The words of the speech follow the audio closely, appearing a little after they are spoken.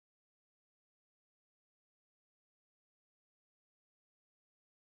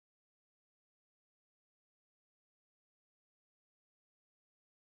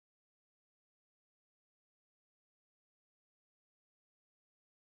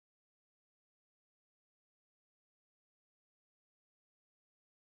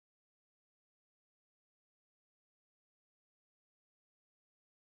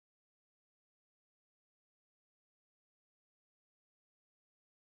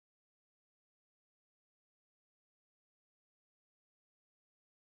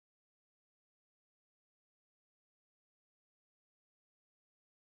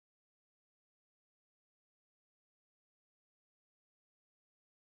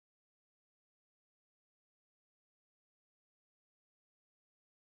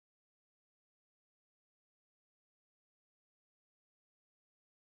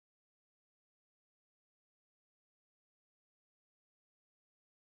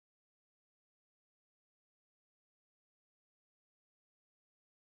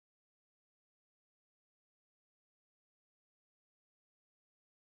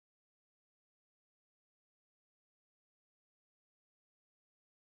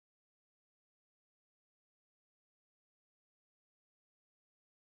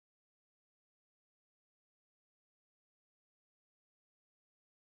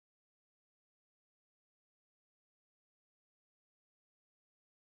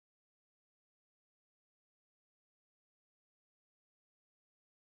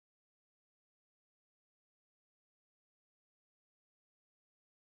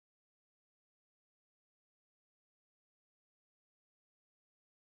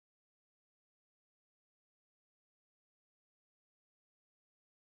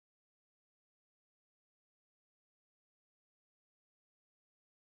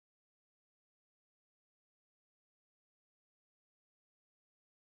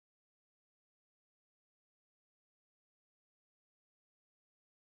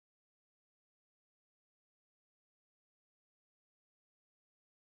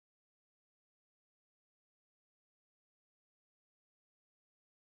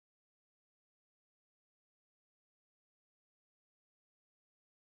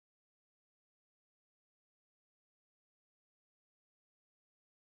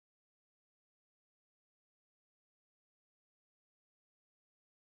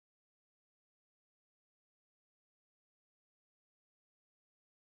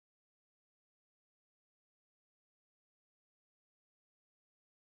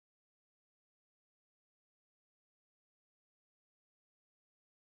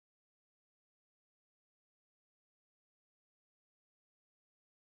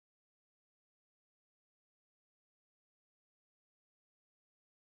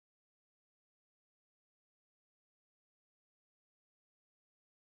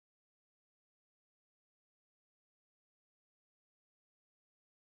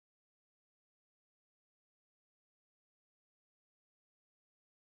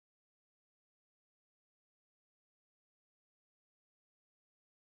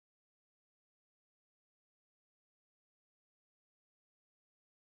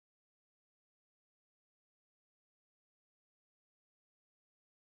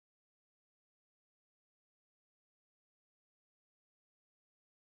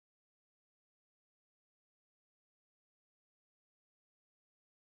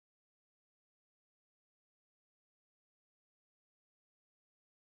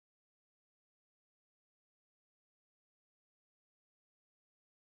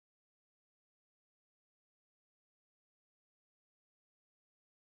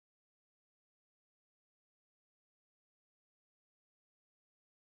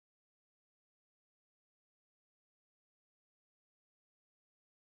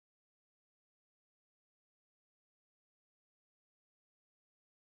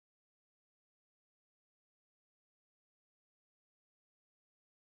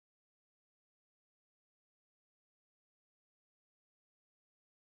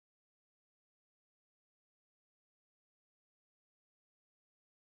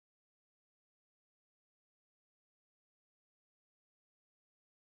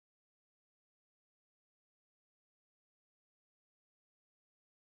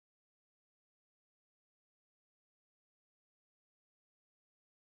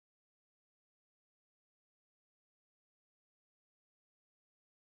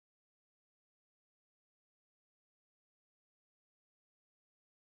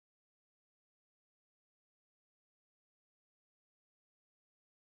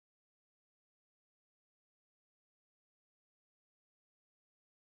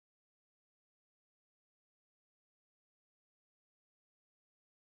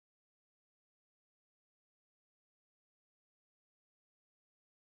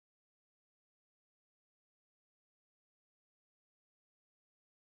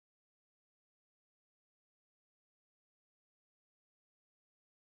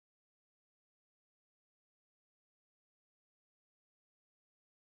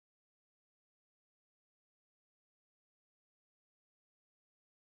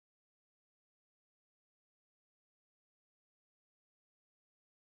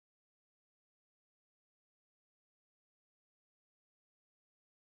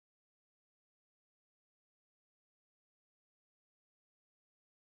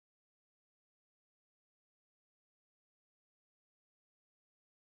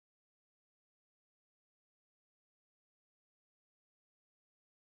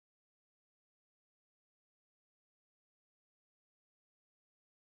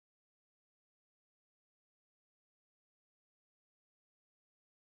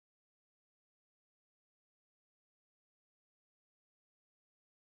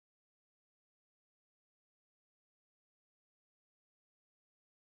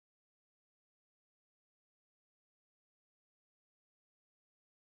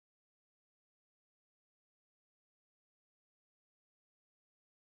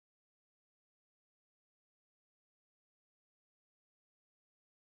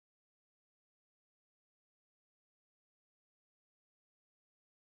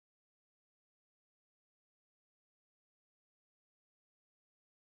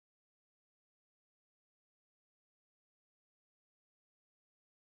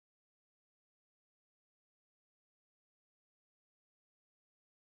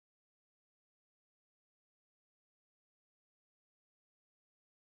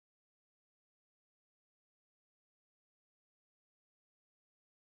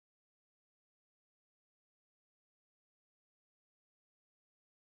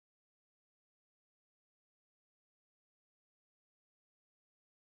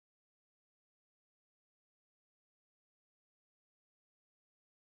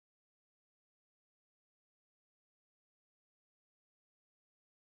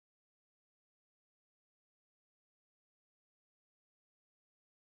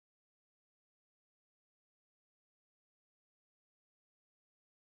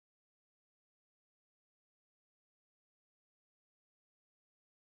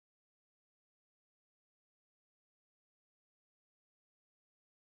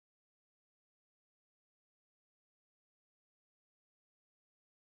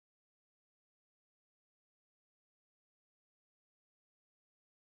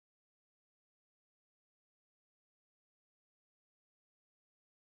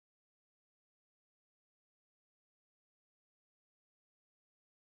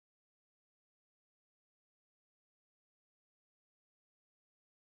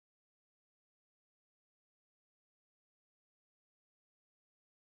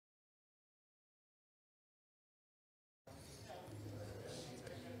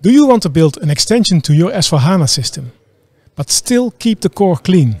Do you want to build an extension to your S/4HANA system, but still keep the core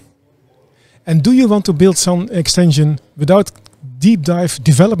clean? And do you want to build some extension without deep dive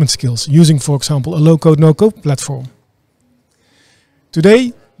development skills, using, for example, a low-code, no-code platform?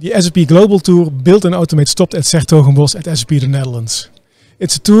 Today, the SAP Global Tour Build and Automate stopped at 's-Hertogenbosch at SAP the Netherlands.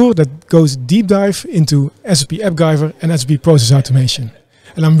 It's a tour that goes deep dive into SAP AppGyver and SAP Process Automation.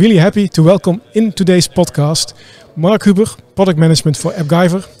 And I'm really happy to welcome in today's podcast Marc Huber, Product Management for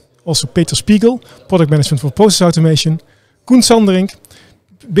AppGyver, also Peter Spiegel, Product Management for Process Automation, Coen Sanderink,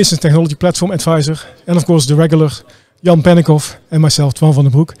 Business Technology Platform Advisor, and of course the regular Jan Penninkhof and myself, Twan van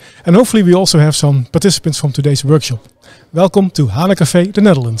den Broek. And hopefully we also have some participants from today's workshop. Welcome to HANA Café, the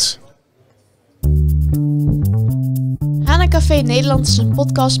Netherlands. HANA Café Nederland is een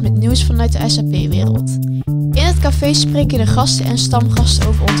podcast met nieuws vanuit de SAP-wereld. In het café spreken de gasten en stamgasten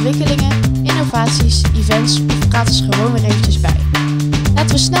over ontwikkelingen, innovaties, events of praten ze gewoon weer eventjes bij.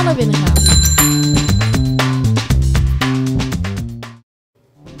 Laten we snel naar binnen gaan.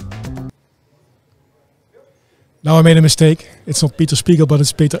 Now I made a mistake. It's not Peter Spiegel, but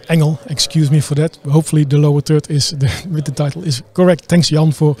it's Peter Engel. Excuse me for that. Hopefully the lower third is with the title is correct. Thanks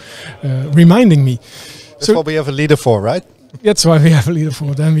Jan for reminding me. That's what we have a leader for, right? That's why we have a leader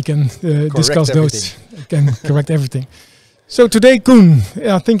for. Then we can discuss those. Can correct everything. So today, Coen,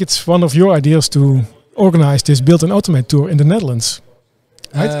 I think it's one of your ideas to organize this Build and Automate tour in the Netherlands,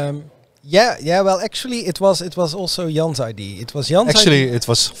 right? Yeah. Well, actually, it was also Jan's idea. It was Jan's idea. It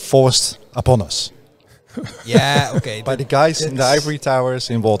was forced upon us. Yeah, okay. By the guys in the ivory towers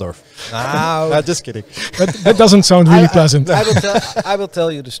in Waldorf. No, Just kidding. That doesn't sound really pleasant. I will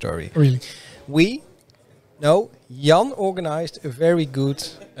tell you the story. Really? Jan organized a very good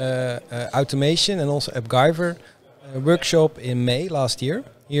automation and also AppGyver workshop in May last year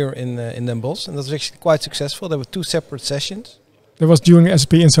here in Den Bosch, and that was actually quite successful. There were 2 separate sessions. That was during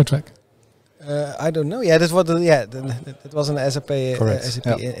SAP Inside Track. I don't know. Yeah, that was an SAP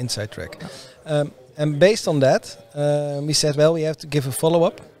Inside Track. And based on that, we said, well, we have to give a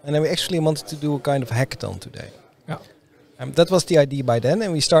follow-up, and then we actually wanted to do a kind of hackathon today. Yeah. That was the idea by then,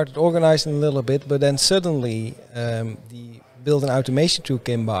 and we started organizing a little bit, but then suddenly the Build and Automation tool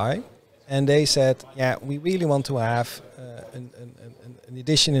came by, and they said, yeah, we really want to have an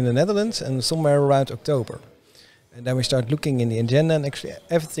edition in the Netherlands and somewhere around October. And then we started looking in the agenda, and actually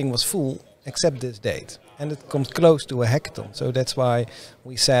everything was full except this date. And it comes close to a hackathon, so that's why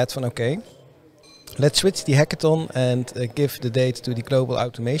we said, okay, let's switch the hackathon and give the date to the Global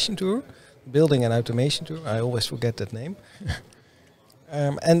Automation Tour. Building and Automation Tour. I always forget that name.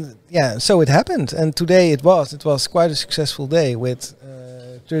 And yeah, so it happened. And today it was quite a successful day with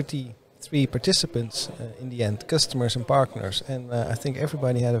 33 participants in the end, customers and partners. And I think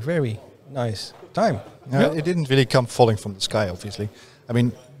everybody had a very nice time. It didn't really come falling from the sky, obviously. I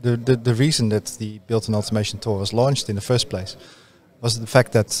mean, the reason that the Build and Automation Tour was launched in the first place was the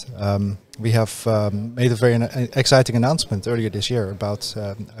fact that we have made a very exciting announcement earlier this year about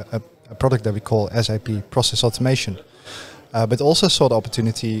a product that we call SAP Process Automation, but also saw the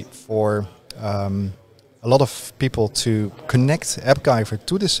opportunity for a lot of people to connect AppGyver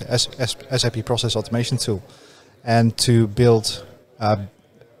to this SAP Process Automation tool and to build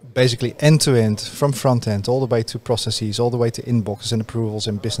basically end-to-end from front-end all the way to processes, all the way to inboxes and approvals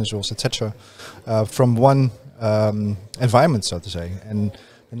and business rules, etc. From one environment, so to say. And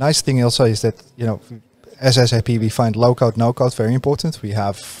the nice thing also is that, as SAP, we find low-code, no-code very important. We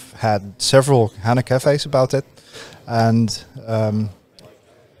have had several HANA cafes about it. And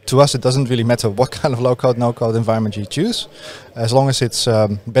to us, it doesn't really matter what kind of low-code, no-code environment you choose. As long as it's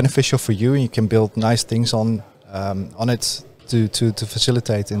beneficial for you and you can build nice things on it to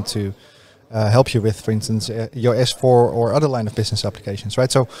facilitate and to help you with, for instance, your S4 or other line of business applications,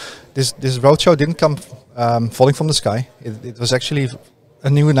 right? So this roadshow didn't come falling from the sky. It was actually a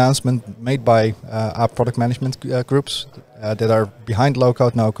new announcement made by our product management groups that are behind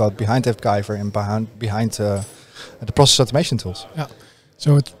low-code, no-code, behind AppGyver, and behind the process automation tools. Yeah.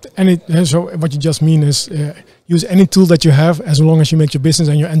 So so what you just mean is use any tool that you have as long as you make your business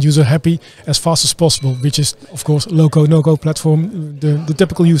and your end user happy as fast as possible, which is of course low-code, no-code platform, the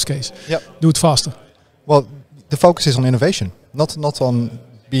typical use case. Yep. Do it faster. Well, the focus is on innovation, not on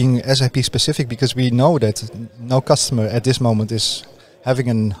being SAP specific, because we know that no customer at this moment is having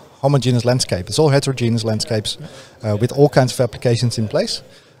a homogeneous landscape. It's all heterogeneous landscapes with all kinds of applications in place.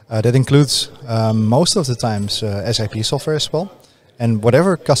 That includes most of the times SAP software as well. And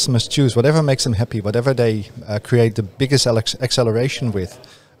whatever customers choose, whatever makes them happy, whatever they create the biggest acceleration with,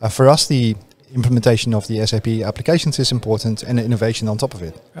 for us the implementation of the SAP applications is important, and the innovation on top of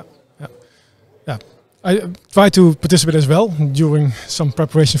it. Yeah. I tried to participate as well during some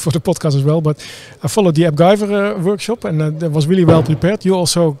preparation for the podcast as well, but I followed the AppGyver workshop and that was really well prepared. You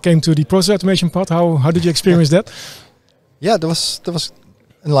also came to the process automation part. How did you experience that? Yeah, that was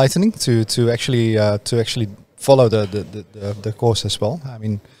enlightening to actually follow the course as well. I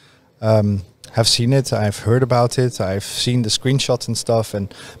mean, have seen it, I've heard about it, I've seen the screenshots and stuff,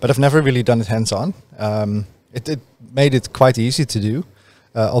 but I've never really done it hands-on. It made it quite easy to do,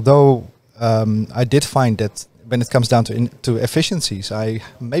 although I did find that when it comes down to efficiencies, I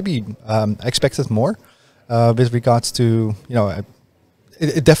maybe expected more with regards to,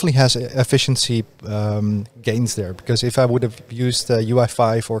 it definitely has efficiency gains there, because if I would have used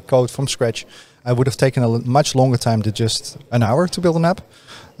UI5 or code from scratch, I would have taken a much longer time than just an hour to build an app.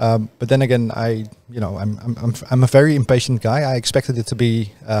 But then again, I'm a very impatient guy. I expected it to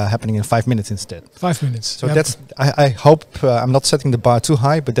be happening in 5 minutes instead. 5 minutes. So that's I hope I'm not setting the bar too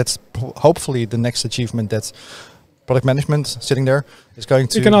high, but that's hopefully the next achievement that product management sitting there is going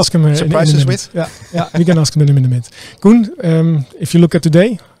to surprise us with. Yeah, we can ask him in a minute. Coen, if you look at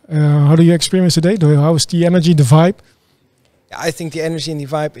today, how do you experience today? How is the energy, the vibe? I think the energy and the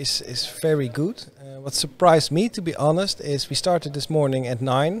vibe is very good. What surprised me, to be honest, is we started this morning at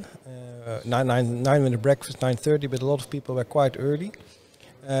 9 with the breakfast, 9:30, but a lot of people were quite early.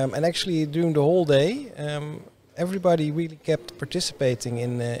 And actually during the whole day, everybody really kept participating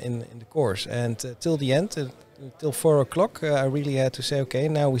in the course. And till the end, till 4 o'clock, I really had to say, okay,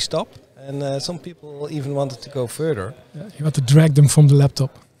 now we stop. And some people even wanted to go further. Yeah, you had to drag them from the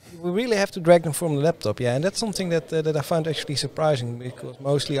laptop. We really have to drag them from the laptop, yeah, and that's something that I found actually surprising, because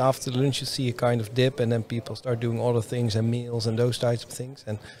mostly after lunch you see a kind of dip, and then people start doing other things and meals and those types of things.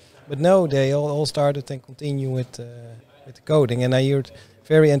 But no, they all started and continue with the coding, and I heard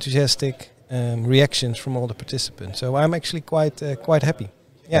very enthusiastic reactions from all the participants. So I'm actually quite happy.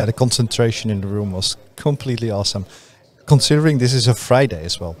 Yeah, the concentration in the room was completely awesome, considering this is a Friday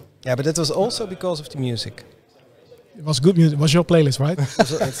as well. Yeah, but that was also because of the music. It was good music. It was your playlist, right?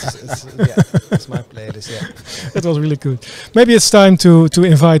 It's my playlist, yeah. It was really good. Maybe it's time to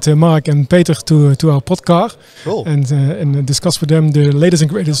invite Marc and Peter to our podcast. Cool. And discuss with them the latest and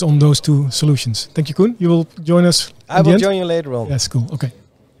greatest on those two solutions. Thank you, Coen. You will join us. I will join you later on. Yes, cool. Okay.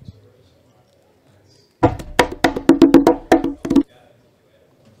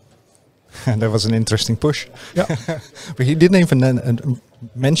 That was an interesting push. Yeah. But he didn't even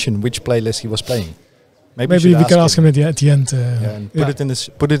mention which playlist he was playing. Maybe we can ask him at the end. And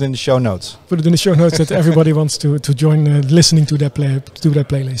put it in the show notes. Put it in the show notes that everybody wants to join listening to that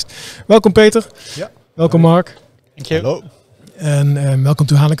playlist. Welcome, Peter. Yeah. Welcome, Marc. Thank you. Hello. And welcome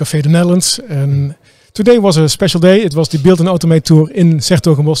to HANA Café, the Netherlands. And today was a special day. It was the Build and Automate tour in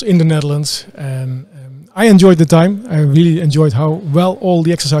 's-Hertogenbosch in the Netherlands. And I enjoyed the time. I really enjoyed how well all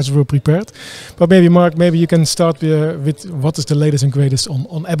the exercises were prepared. But maybe, Marc, you can start with what is the latest and greatest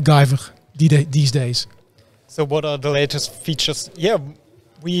on AppGyver these days. So what are the latest features? Yeah,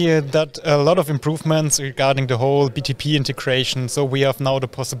 we did a lot of improvements regarding the whole BTP integration. So we have now the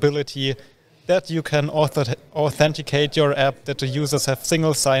possibility that you can authenticate your app, that the users have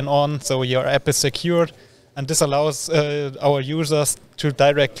single sign-on, so your app is secured. And this allows our users to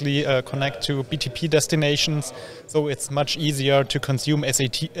directly connect to BTP destinations. So it's much easier to consume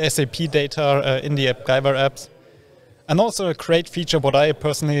SAP data in the AppGyver apps. And also a great feature, what I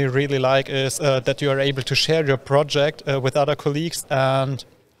personally really like, is that you are able to share your project with other colleagues and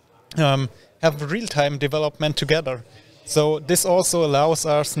have real-time development together. So this also allows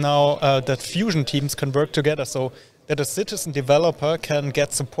us now that fusion teams can work together, so that a citizen developer can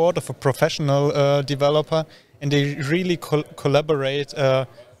get support of a professional developer, and they really collaborate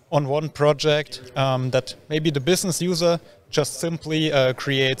on one project, that maybe the business user just simply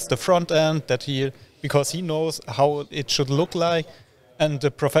creates the front end because he knows how it should look like, and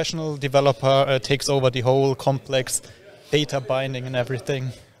the professional developer takes over the whole complex data binding and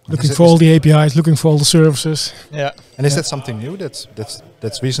everything. Looking for all the APIs, looking for all the services. Yeah. And is that something new that's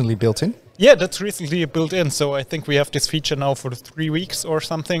recently built in? Yeah, that's recently built in. So I think we have this feature now for 3 weeks or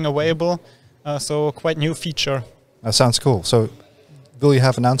something available. So quite new feature. That sounds cool. So will you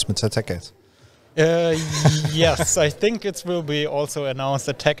have announcements at TechEd? Yes, I think it will be also announced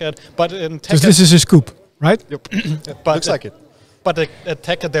at TechEd. But in TechEd, because this is a scoop, right? Yep. Looks like it. But at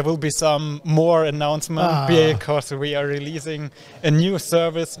TechEd there will be some more announcement because we are releasing a new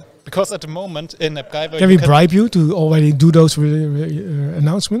service. Because at the moment in AppGyver, can we bribe you to already do those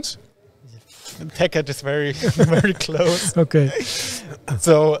announcements? TechEd is very very close. Okay.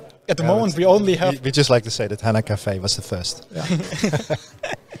 So at the moment we only have. We just like to say that HANA Café was the first. Yeah.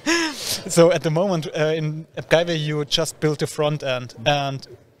 So at the moment in AppGyver you just build the front end, and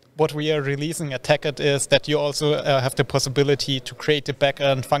what we are releasing at TechEd is that you also have the possibility to create the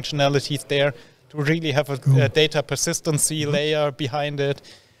backend functionalities there, to really have a data persistency layer behind it,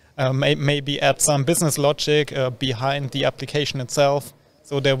 maybe add some business logic behind the application itself.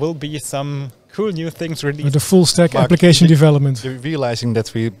 So there will be some cool new things released. The full stack Marc, application development. You're realizing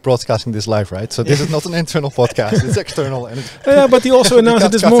that we're broadcasting this live, right? So this is not an internal podcast; it's external. And Yeah, but he also announced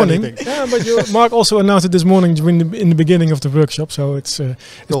it this can't cut morning. anything. Yeah, but Marc also announced it this morning in the beginning of the workshop. So it's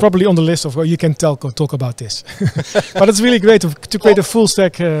Cool. probably on the list of you can talk about this. But it's really great to create a full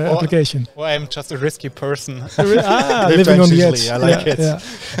stack application. Well, I'm just a risky person. Living on the Eventually, edge. I like it.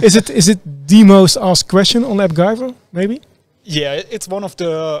 Is it the most asked question on AppGyver? Maybe. Yeah, it's one of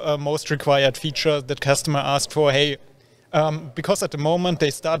the most required features that customer ask for. Hey, because at the moment they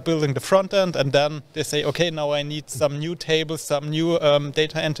start building the front end and then they say, okay, now I need some new tables, some new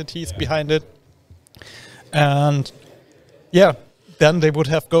data entities behind it. And yeah, then they would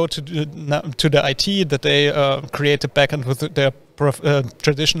have go to the IT that they create a backend with their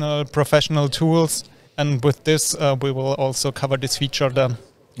traditional professional tools. And with this, we will also cover this feature then.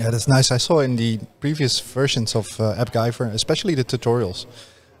 Yeah, that's nice. I saw in the previous versions of AppGyver, especially the tutorials,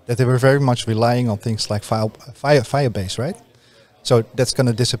 that they were very much relying on things like Firebase, right? So that's going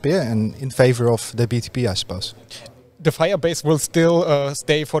to disappear and in favor of the BTP, I suppose. The Firebase will still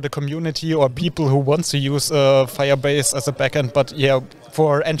stay for the community or people who want to use Firebase as a backend. But yeah,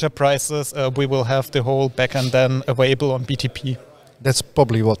 for enterprises, we will have the whole backend then available on BTP. That's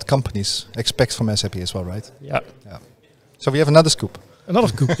probably what companies expect from SAP as well, right? Yeah. So we have another scoop. Another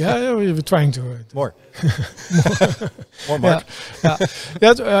scoop. Yeah, we were trying to. More. More, Marc.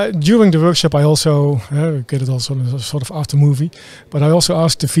 During the workshop, I also get it also a sort of after movie, but I also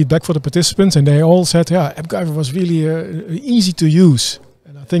asked the feedback for the participants, and they all said, "Yeah, AppGyver was really easy to use,"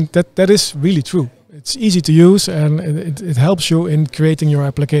 and I think that is really true. It's easy to use, and it helps you in creating your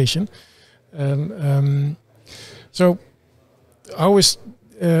application. And so, how is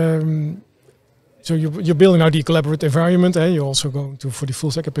so you're building now the collaborative environment, and you're also going for the full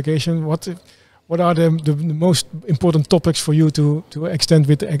stack application. What are the most important topics for you to extend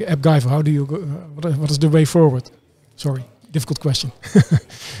with AppGyver? How do you go, what is the way forward? Sorry, difficult question.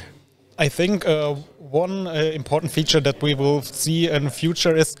 I think one important feature that we will see in the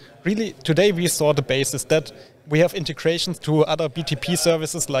future is really today we saw the basis that we have integrations to other BTP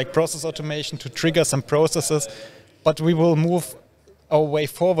services like process automation to trigger some processes, but we will move our way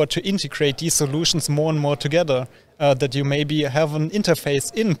forward to integrate these solutions more and more together, that you maybe have an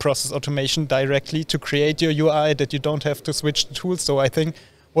interface in process automation directly to create your UI, that you don't have to switch the tools. So I think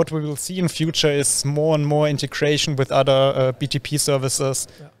what we will see in future is more and more integration with other BTP services.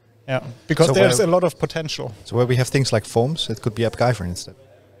 Yeah, because So there's a lot of potential. So where we have things like forms, it could be AppGyver instead.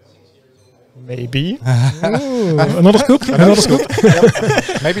 Maybe. Ooh, another scoop. Another scoop.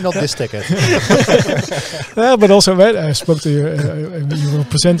 Maybe not this ticket. But also, I spoke to you. You were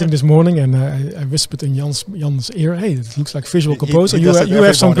presenting this morning, and I whispered in Jan's ear, "Hey, it looks like Visual Composer. he You does it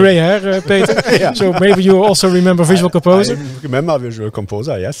have some every grey hair, Peter. So maybe you also remember Visual Composer. I remember Visual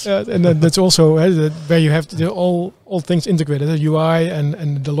Composer, yes. And that's also where you have all things integrated, the UI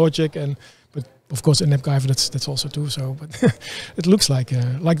and the logic, but of course in AppGyver that's also too. So, but it looks like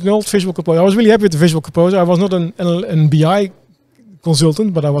an old Visual Composer. I was really happy with the Visual Composer. I was not an BI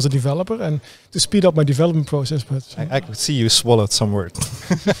consultant, but I was a developer, and to speed up my development process. But I could see you swallowed some word.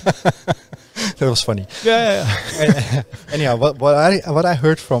 That was funny. yeah. Anyhow, what I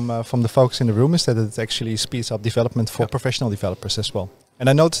heard from the folks in the room is that it actually speeds up development for professional developers as well. And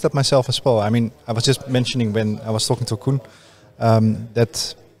I noticed that myself as well. I mean, I was just mentioning when I was talking to Coen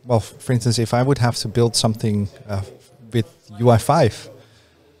that, well, for instance, if I would have to build something with UI5,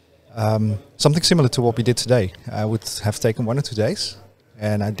 something similar to what we did today, I would have taken 1 or 2 days,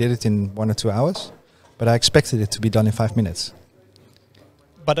 and I did it in 1 or 2 hours, but I expected it to be done in 5 minutes.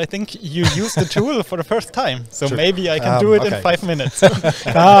 But I think you used the tool for the first time, so Sure. maybe I can do it in okay. 5 minutes.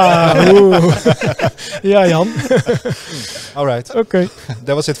 Yeah, Jan. All right, Okay.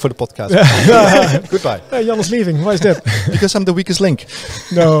 that was it for the podcast. Goodbye. Jan is leaving. Why is that? Because I'm the weakest link.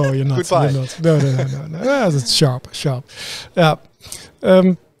 No, you're not. Goodbye. You're not. No. That's sharp. Yeah.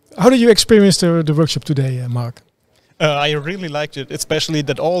 How did you experience the workshop today, Marc? I really liked it, especially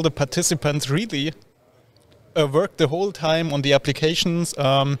that all the participants really worked the whole time on the applications.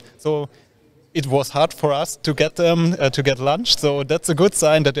 So it was hard for us to get them to get lunch. So that's a good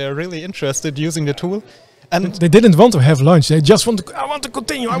sign that they're really interested using the tool. And They didn't want to have lunch. They just want to. I want to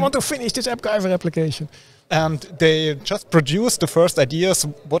continue. I want to finish this AppGyver application. And they just produced the first ideas,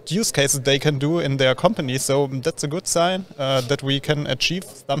 what use cases they can do in their company. So that's a good sign that we can achieve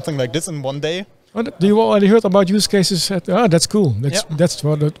something like this in 1 day. Do you already heard about use cases? That's cool. That's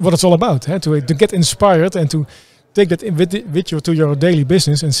what it's all about. To get inspired and to take that with you to your daily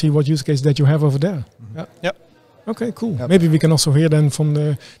business and see what use case that you have over there. Yeah. Okay, cool. Yep. Maybe we can also hear then from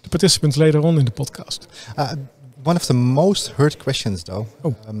the participants later on in the podcast. One of the most heard questions, though,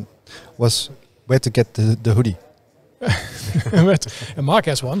 was where to get the hoodie. And Marc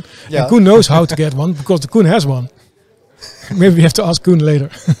has one. Yeah. And Coen knows how to get one because the Coen has one. Maybe we have to ask Coen later.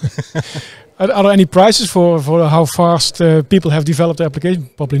 Are there any prizes for how fast people have developed the application?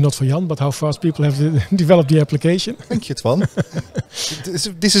 Probably not for Jan, but how fast people have developed the application. Thank you, Twan.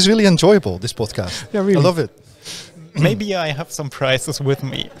 This is really enjoyable, this podcast. Yeah, really. I love it. Maybe I have some prizes with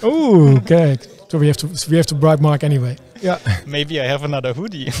me. Oh, okay. So we have to bribe Marc anyway. Yeah. Maybe I have another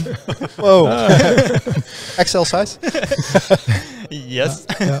hoodie. Whoa. XL size? Yes.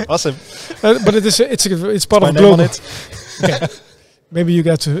 Yeah. Awesome. But it's part My of name global. on it. Okay. Maybe you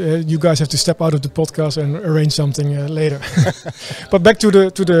guys have to step out of the podcast and arrange something later. But back to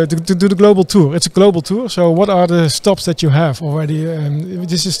the global tour. It's a global tour. So what are the stops that you have already?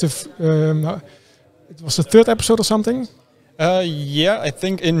 This is it was the third episode or something. Yeah, I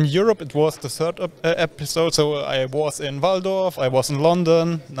think in Europe it was the third episode. So I was in Waldorf, I was in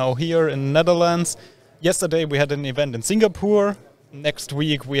London, now here in Netherlands. Yesterday we had an event in Singapore. Next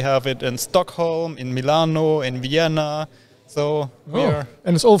week we have it in Stockholm, in Milano, in Vienna. So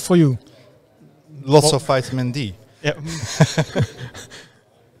and it's all for you. Lots of vitamin D. Yeah.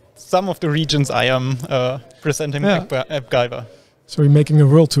 Some of the regions I am presenting AppGyver. So you're making a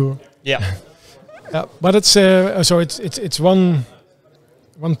world tour. Yeah. Yeah, but it's it's one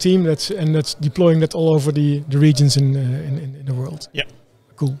team that's deploying that all over the regions in the world. Yeah.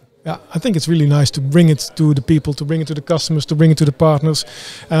 Cool. Yeah, I think it's really nice to bring it to the people, to bring it to the customers, to bring it to the partners.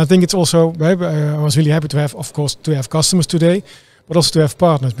 And I think it's also, I was really happy to have, of course, to have customers today, but also to have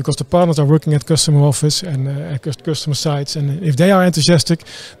partners, because the partners are working at customer office and at customer sites. And if they are enthusiastic,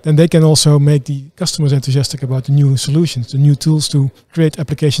 then they can also make the customers enthusiastic about the new solutions, the new tools to create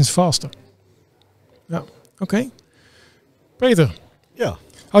applications faster. Yeah. Okay. Peter. Yeah.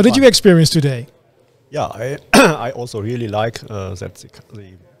 How did you experience today? Yeah, I also really like that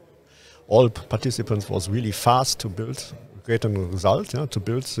all participants was really fast to create a result, to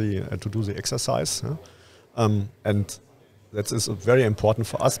build to do the exercise, and that is very important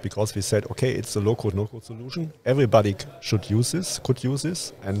for us, because we said, okay, it's a low-code, no-code solution. Everybody could use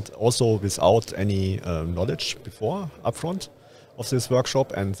this, and also without any knowledge before upfront of this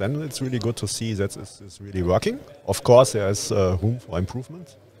workshop. And then it's really good to see that it's really working. Of course, there is room for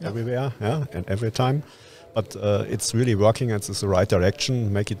improvement everywhere, and every time. But it's really working, and it's the right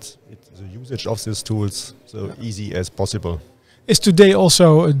direction. Make it the usage of these tools so easy as possible. Is today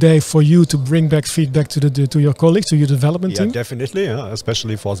also a day for you to bring back feedback to your colleagues, to your development team? Yeah, definitely,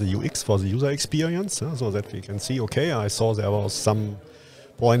 especially for the UX, for the user experience, so that we can see, okay, I saw there was some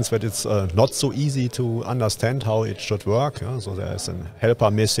points that it's not so easy to understand how it should work. So there is a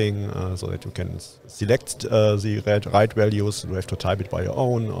helper missing, so that you can select the right values. You have to type it by your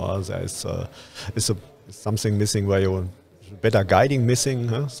own, or there is something missing where you better guiding missing.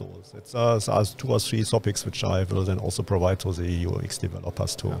 So that's 2 or 3 topics which I will then also provide to the UX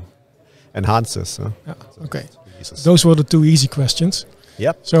developers to enhance this. Okay, those were the 2 easy questions.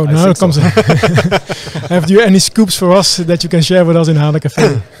 Yep. So now it comes. Have you any scoops for us that you can share with us in HANA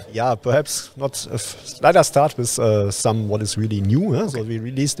Café? Yeah, perhaps not. Let us start with some what is really new. Okay. So we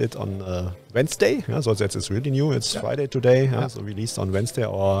released it on Wednesday. So that is really new. It's Friday today. So we released on Wednesday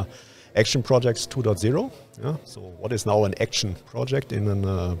our Action Projects 2.0. So what is now an action project in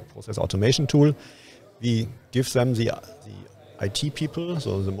a process automation tool? We give them the IT people,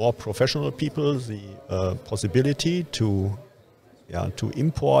 so the more professional people, the possibility to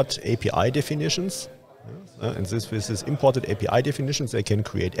import API definitions. And with this imported API definitions, they can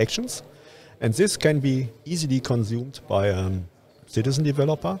create actions. And this can be easily consumed by a citizen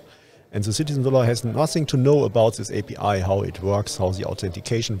developer. And the citizen developer has nothing to know about this API, how it works, how the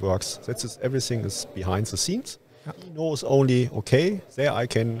authentication works. Everything is behind the scenes. Yeah. He knows only, okay, there I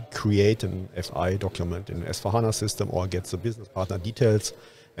can create an FI document in an S/4HANA system, or get the business partner details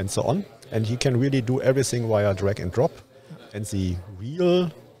and so on. And he can really do everything via drag and drop. And the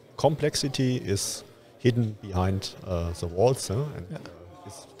real complexity is hidden behind the walls, and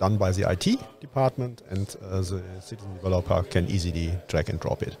it's done by the IT department, and the citizen developer can easily drag and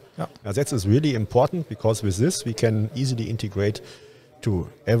drop it. Yeah. Now that is really important, because with this we can easily integrate to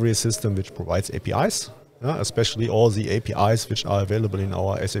every system which provides APIs, especially all the APIs which are available in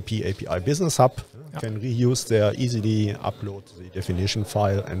our SAP API Business Hub. Can reuse there, easily upload the definition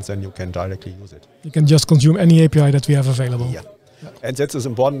file, and then you can directly use it. You can just consume any API that we have available. Yeah. And that is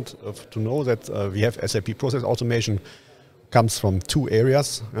important to know that we have SAP Process Automation comes from two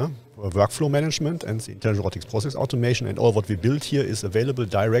areas, workflow management and the intelligent robotics process automation, and all what we build here is available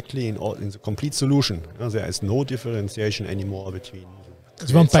directly in the complete solution. There is no differentiation anymore between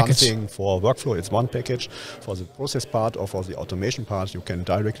it's one package. Something for workflow, it's one package. For the process part or for the automation part, you can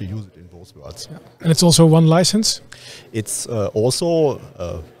directly use it in both worlds. Yeah. And it's also one license? It's also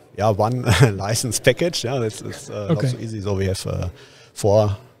one license package. Yeah, it's not so easy. So we have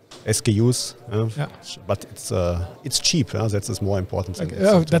 4 SKUs, but it's cheap. That's more important.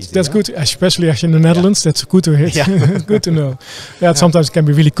 That's good, especially as in the Netherlands. That's good to hear. Good to know. Sometimes it can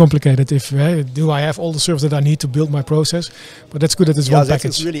be really complicated. If do I have all the services that I need to build my process? But that's good that it's one package.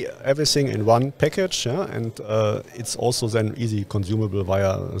 It's really everything in one package, and it's also then easy consumable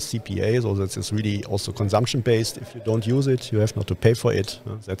via CPA. So that's really also consumption based. If you don't use it, you have not to pay for it.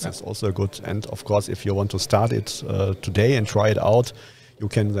 That's also good. And of course, if you want to start it today and try it out, you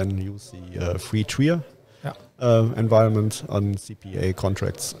can then use the free tier environment on CPA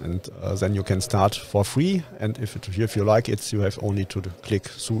contracts, and then you can start for free. And if you like it, you have only to click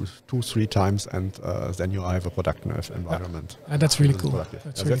 2-3 times, and then you have a productive environment. And that's really cool.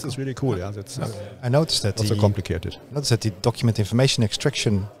 That's really cool. I noticed that also complicated. The document information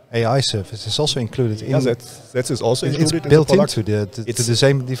extraction AI service is also included in. That is also included. It's built into the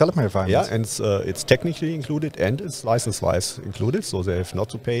same development environment. Yeah, and it's technically included and it's license-wise included, so they have not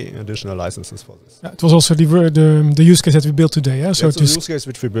to pay additional licenses for this. It was also the use case that we built today. Yeah, so the use case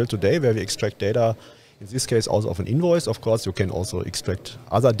which we built today, where we extract data. In this case, also of an invoice. Of course, you can also extract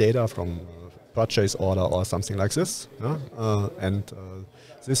other data from purchase order or something like this.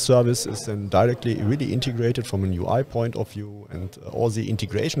 This service is then directly really integrated from an UI point of view, and all the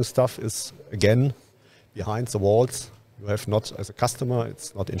integration stuff is again behind the walls. You have not, as a customer,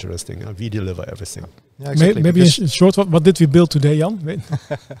 it's not interesting. We deliver everything. Yeah, exactly. Maybe in short, what did we build today, Jan?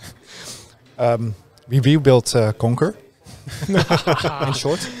 We rebuilt Conquer. In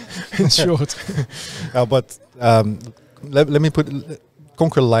short. In short. But let me put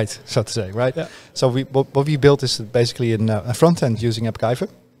Conquer Light, so to say, right? Yeah. So what we built is basically a front end using AppGyver,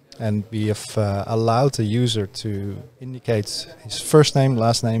 and we have allowed the user to indicate his first name,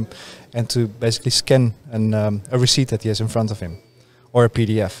 last name, and to basically scan a receipt that he has in front of him, or a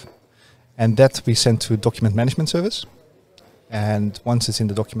PDF, and that we send to a document management service. And once it's in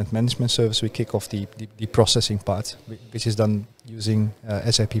the document management service, we kick off the processing part, which is done using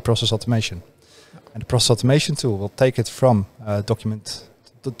SAP Process Automation. And the Process Automation tool will take it from the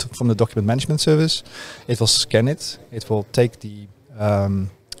document management service. It will scan it. It will take the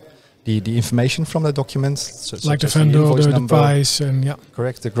information from the document, like the vendor, the price, and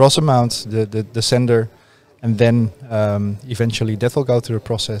correct, the gross amount, the sender, and then eventually that will go through the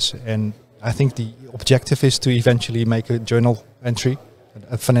process. And I think the objective is to eventually make a journal entry,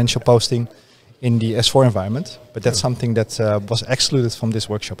 a financial posting in the S4 environment. But that's something that was excluded from this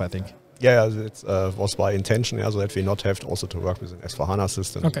workshop, I think. Yeah, it was by intention, so that we not have also to work with an S4HANA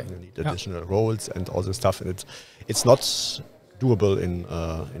system. Okay. You need additional roles and all this stuff, and it's not doable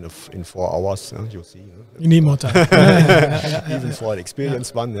in 4 hours. You see, you need more time, even for an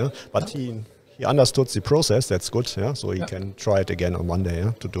experienced one. But he understood the process. That's good. So he can try it again on Monday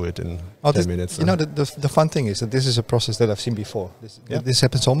to do it in 10 minutes. You know, the fun thing is that this is a process that I've seen before. This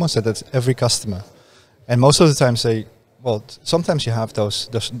happens almost at every customer, and most of the time sometimes you have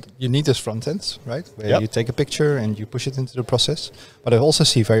you need those front ends, right? Where you take a picture and you push it into the process. But I also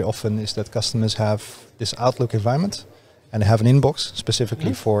see very often is that customers have this Outlook environment and they have an inbox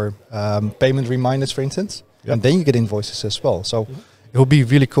specifically for payment reminders, for instance. And then you get invoices as well. So it would be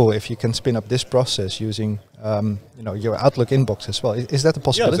really cool if you can spin up this process using your Outlook inbox as well. Is that a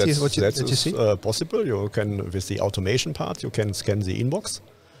possibility? That you see? Possible. You can, with the automation part, you can scan the inbox.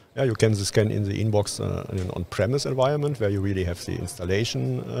 Yeah, you can scan in the inbox in an on-premise environment where you really have the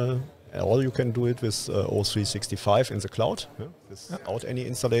installation. Or you can do it with O365 in the cloud, without any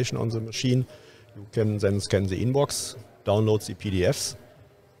installation on the machine. You can then scan the inbox, download the PDFs,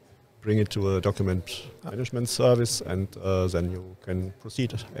 bring it to a document management service, and then you can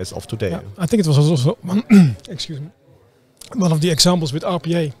proceed as of today. I think it was also one of the examples with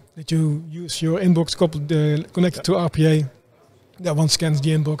RPA, that you use your inbox connected to RPA. That one scans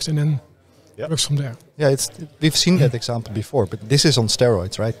the inbox and then works from there. Yeah, we've seen that example before, but this is on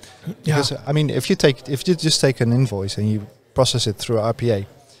steroids, right? Because I mean, if you just take an invoice and you process it through RPA,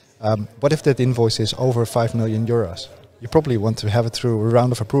 what if that invoice is over 5 million euros? You probably want to have it through a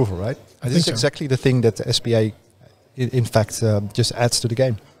round of approval, right? This is exactly the thing that the SPA, in fact, just adds to the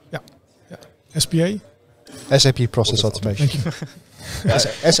game. Yeah. SPA, SAP Process Automation. Thank you.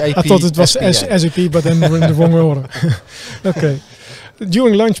 SAP. I thought it was SAP, but then we're in the wrong order. Okay.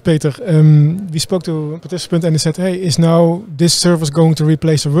 During lunch, Peter, we spoke to a participant and he said, hey, is now this service going to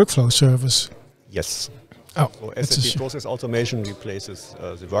replace a workflow service? Yes. Oh, so SAP Process Automation replaces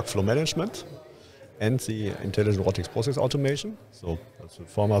the workflow management and the intelligent robotics process automation. So that's the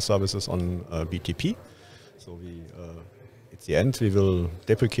former services on BTP. So we, at the end, we will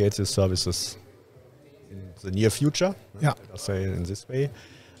deprecate these services in the near future. Yeah. I'll say in this way.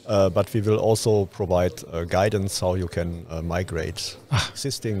 But we will also provide guidance how you can migrate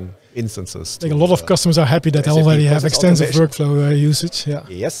existing instances. I think a lot of customers are happy that they already have extensive workflow usage. Yeah.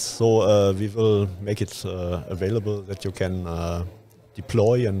 Yes, so we will make it available that you can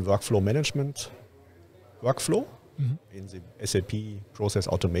deploy a workflow management workflow in the SAP Process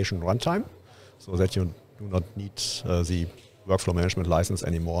Automation runtime, so that you do not need the workflow management license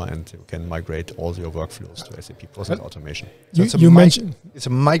anymore, and you can migrate all your workflows to SAP Process Automation. So you mentioned it's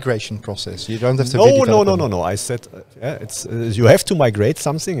a migration process. You don't have to. No. I said it's you have to migrate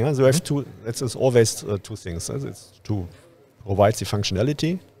something. You have to. That's always two things. It's to provide the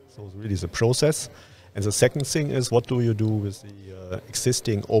functionality, so really the process, and the second thing is what do you do with the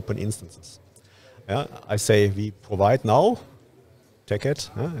existing open instances? I say we provide now. Check it.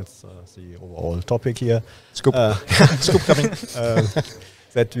 It's the overall topic here. Scoop coming.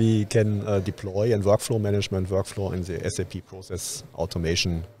 That we can deploy and workflow management workflow in the SAP Process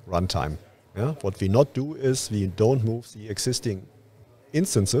Automation runtime. What we not do is we don't move the existing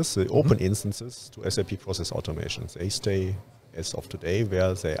instances, the open instances, to SAP Process Automation. They stay as of today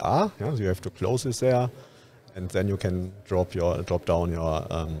where they are. So you have to close this there, and then you can drop down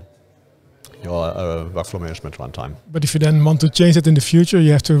your workflow management runtime. But if you then want to change it in the future,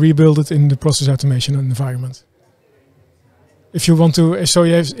 you have to rebuild it in the process automation environment. If you want to, so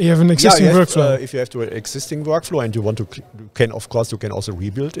you have an existing workflow. If you have an existing workflow and you want to, you can also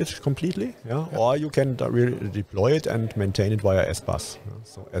rebuild it completely, or you can deploy it and maintain it via SBus.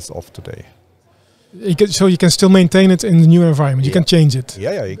 So as of today. So you can still maintain it in the new environment. You can change it.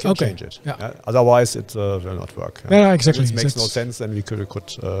 Yeah, you can change it. Otherwise, it will not work. Yeah, exactly. It makes no sense. Then we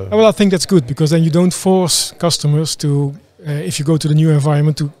could. Well, I think that's good because then you don't force customers to, if you go to the new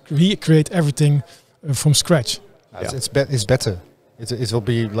environment, to recreate everything from scratch. It's better. It will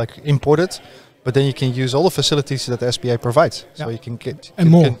be like imported, but then you can use all the facilities that SBA provides. So you can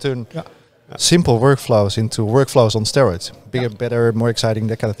turn simple workflows into workflows on steroids. Bigger, better, more exciting,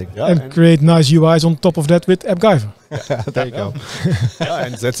 that kind of thing. And create nice UIs on top of that with AppGyver. There you go.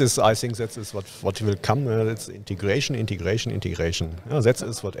 And I think that is what will come. It's integration. That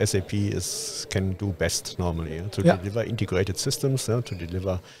is what SAP can do best normally. To deliver integrated systems, to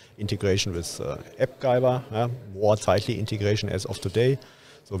deliver integration with AppGyver, more tightly integration as of today.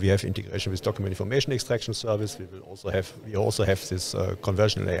 So we have integration with document information extraction service. We also have this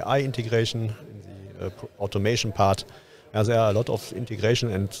conversational AI integration in the automation part. There are a lot of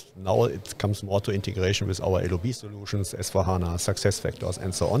integration, and now it comes more to integration with our LOB solutions, S/4HANA, SuccessFactors,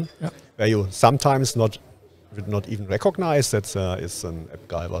 and so on, where you sometimes would not even recognize that there is an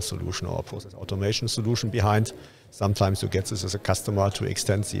AppGyver solution or a process automation solution behind. Sometimes you get this as a customer to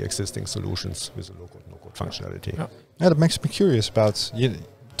extend the existing solutions with a low-code, no-code functionality. Yeah, that makes me curious about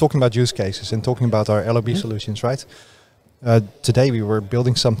talking about use cases and talking about our LOB solutions, right? Today we were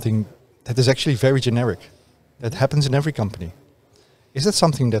building something that is actually very generic. That happens in every company. Is that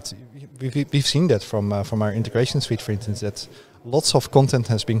something that we've seen that from our integration suite, for instance, that lots of content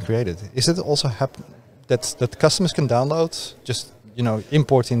has been created? Is it also that customers can download, just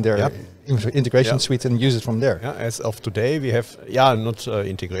import in their integration suite and use it from there? As of today, we have not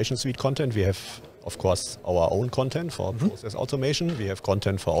integration suite content. We have, of course, our own content for process automation. We have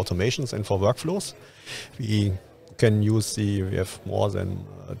content for automations and for workflows. We can use we have more than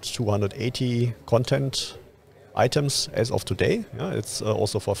 280 content items as of today. It's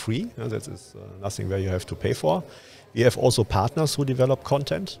also for free. That is nothing where you have to pay for. We have also partners who develop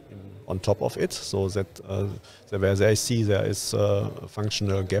content on top of it, so that where they see there is a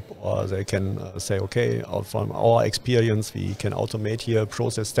functional gap, or they can say, okay, from our experience, we can automate here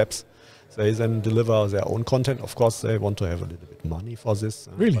process steps. They then deliver their own content. Of course, they want to have a little bit money for this.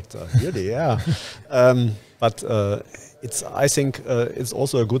 Really? But, really, yeah. I think it's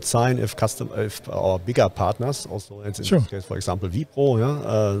also a good sign if our bigger partners, also in this case, for example,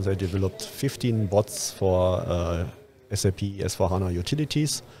 Wipro, they developed 15 bots for SAP S/4HANA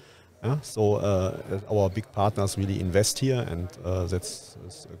utilities. So our big partners really invest here, and that's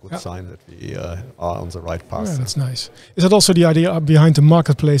a good sign that we are on the right path. Yeah, that's nice. Is that also the idea behind the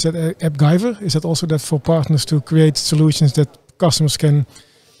marketplace at AppGyver? Is that also that for partners to create solutions that customers can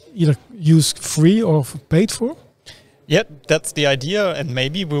either used free or paid for? Yeah, that's the idea, and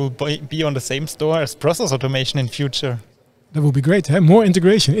maybe we'll be on the same store as Process Automation in future. That would be great. More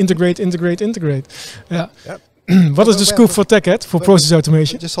integration. Integrate. Yeah. Yep. What is the scoop for TechEd, for process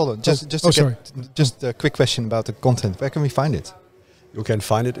automation? Just hold on. Just a quick question about the content. Where can we find it? You can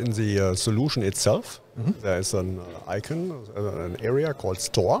find it in the solution itself. There is an icon, an area called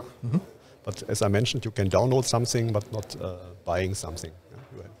Store. But as I mentioned, you can download something, but not buying something.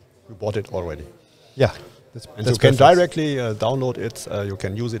 You bought it already. Yeah. And you can directly download it. You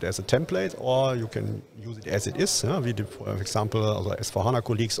can use it as a template, or you can use it as it is. We did, for example, our S4HANA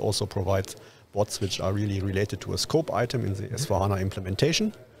colleagues also provide bots which are really related to a scope item in the S4HANA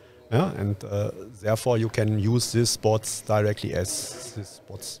implementation. And therefore you can use these bots directly as these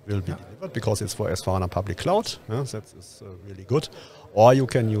bots will be delivered, because it's for S4HANA public cloud. That is really good. Or you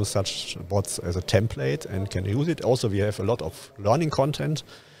can use such bots as a template and can use it. Also, we have a lot of learning content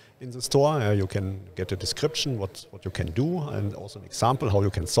in the store. You can get a description what you can do, and also an example how you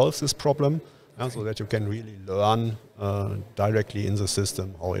can solve this problem, so that you can really learn directly in the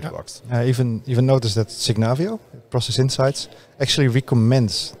system how it works. I even noticed that Signavio, Process Insights, actually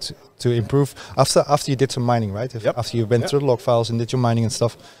recommends to improve after you did some mining, right? After you went through the log files and did your mining and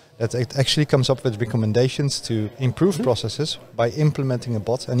stuff, that it actually comes up with recommendations to improve processes by implementing a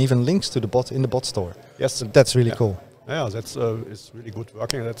bot, and even links to the bot in the bot store. Yes, so that's really cool. Yeah, that's is really good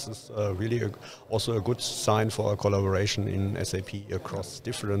working. That's really also a good sign for a collaboration in SAP across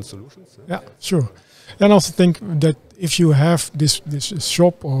different solutions. Yeah, sure. And I also think that if you have this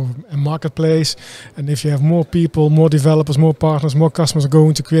shop or a marketplace, and if you have more people, more developers, more partners, more customers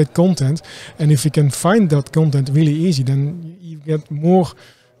going to create content, and if you can find that content really easy, then you get more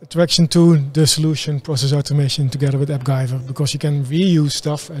attraction to the solution Process Automation together with AppGyver, because you can reuse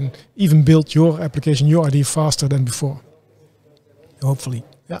stuff and even build your application, your idea faster than before. Hopefully.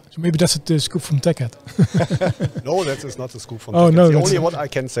 Yeah, so maybe that's the scoop from TechEd. No, that is not the scoop from TechEd. No, the only what I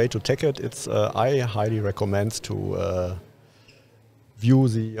can say to TechEd, it's I highly recommend to view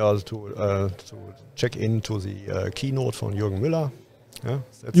the to check into the keynote from Jürgen Müller. Yeah,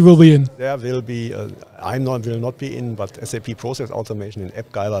 you will be in. There will be. Will not be in, but SAP Process Automation in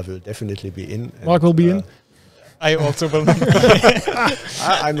AppGyver will definitely be in. Marc will be in. I also will not.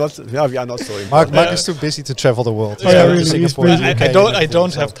 I'm not. Yeah, we are not so. Marc is too busy to travel the world. I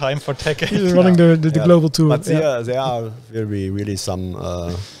don't have time for tech. He's running the global tour. But there will be really some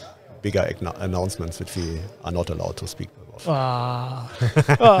bigger announcements which we are not allowed to speak about.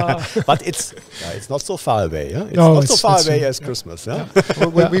 But it's not so far away. It's not so far away as Christmas.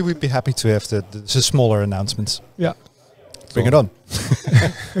 We would be happy to have the smaller announcements. Yeah. Bring it on.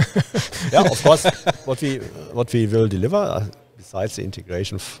 Yeah, of course. What we will deliver besides the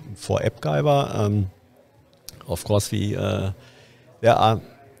integration for AppGyver, of course there are.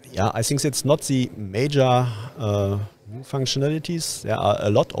 Yeah, I think it's not the major new functionalities. There are a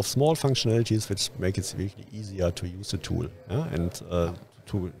lot of small functionalities which make it really easier to use the tool and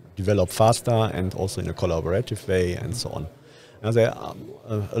to develop faster, and also in a collaborative way, and so on. Now, there are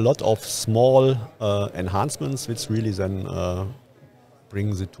a lot of small enhancements which really then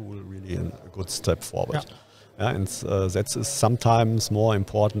bring the tool really in a good step forward. And that is sometimes more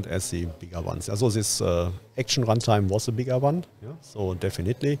important as the bigger ones. So this action runtime was a bigger one. So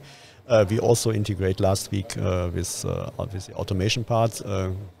definitely. We also integrate last week with the automation part,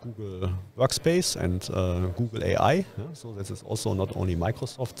 Google Workspace and Google AI. So this is also not only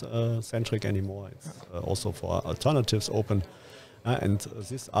Microsoft centric anymore. It's also for alternatives open. And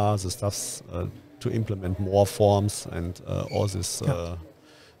these are the stuffs to implement more forms and all this.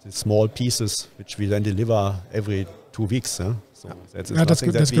 The small pieces which we then deliver every 2 weeks. So that's good.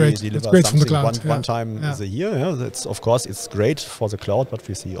 That's great. That's great from the cloud. One time a year. That's of course it's great for the cloud, but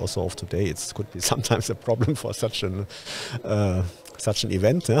we see also of today it could be sometimes a problem for such an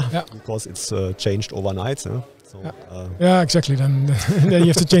event, because it's changed overnight. So, exactly. Then you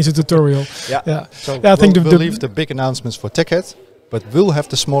have to change the tutorial. So I think we'll leave the big announcements for TechEd, but we'll have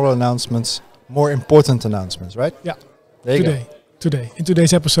the smaller announcements, more important announcements, right? Yeah. Today, in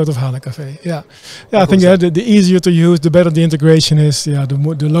today's episode of HANA Café. I think the easier to use, the better the integration is.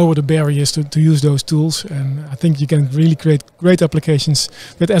 The lower the barriers to use those tools, and I think you can really create great applications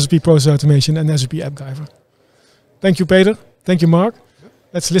with SAP Process Automation and SAP AppGyver. Thank you, Peter. Thank you, Marc.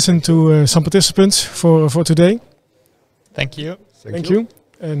 Let's listen to some participants for today. Thank you. Thank you.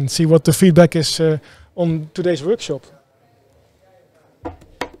 And see what the feedback is on today's workshop.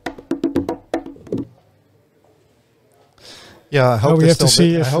 Yeah, I hope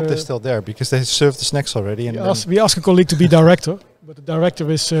they're still there, because they served the snacks already. And we ask a colleague to be director, but the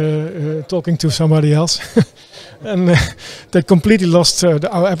director is talking to somebody else. and they completely lost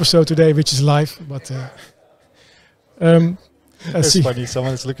our episode today, which is live. But let's It's see. funny.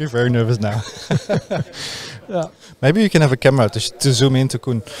 Someone is looking very nervous now. Yeah. Maybe you can have a camera to zoom into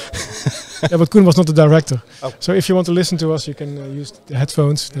Coen. Yeah, but Coen was not the director. Oh. So if you want to listen to us, you can use the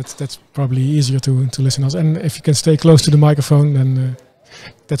headphones. That's probably easier to listen to us. And if you can stay close to the microphone, then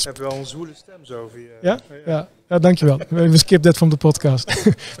that's... Je hebt wel een zwoele stem zo. Ja? Ja, dankjewel. We skip that from the podcast.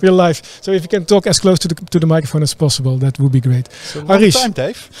 We're live. So if you can talk as close to the microphone as possible, that would be great. It's a long Harish. time,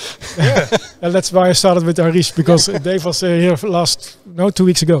 Dave. And that's why I started with Harish, because Dave was here 2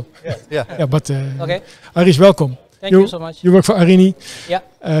 weeks ago. Yeah. Yeah, but Okay, Harish, welcome. thank you so much. You work for Arini. Yeah.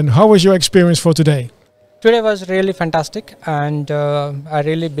 And how was your experience for today? Today was really fantastic, and a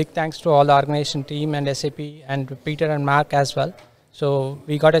really big thanks to all the organization team and SAP and Peter and Marc as well. So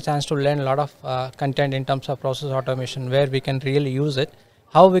we got a chance to learn a lot of content in terms of process automation, where we can really use it,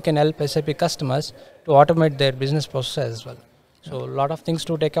 how we can help SAP customers to automate their business process as well. So a lot of things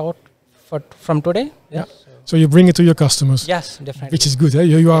to take out from today. Yeah. So you bring it to your customers. Yes, definitely. Which is good. Eh?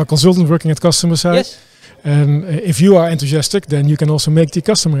 You are a consultant working at customer side. Yes, And if you are enthusiastic, then you can also make the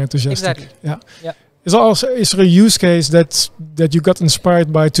customer enthusiastic. exactly. Yeah. Yeah. Is there a use case that you got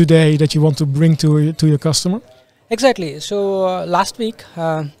inspired by today that you want to bring to your customer? Exactly. So last week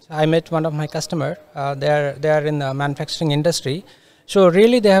I met one of my customer. They are in the manufacturing industry. So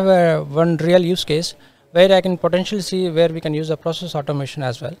really they have one real use case where I can potentially see where we can use a process automation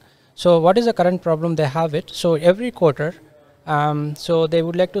as well. So what is the current problem they have it? So every quarter, so they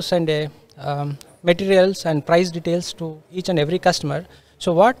would like to send a materials and price details to each and every customer.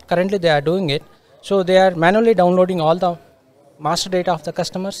 So what currently they are doing it? So they are manually downloading all the master data of the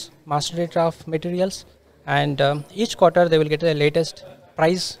customers, master data of materials, and each quarter they will get the latest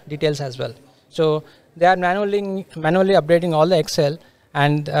price details as well. So they are manually updating all the Excel,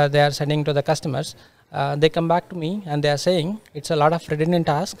 and they are sending to the customers. They come back to me and they are saying it's a lot of redundant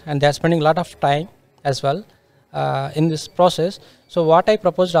task, and they are spending a lot of time as well in this process. So what I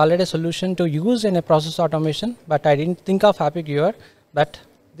proposed already a solution to use in a process automation, but I didn't think of Happy Giver. But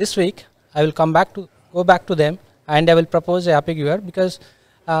this week I will go back to them and I will propose a Happy Giver, because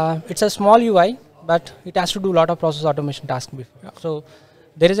it's a small UI, but it has to do a lot of process automation tasks before. Yeah. So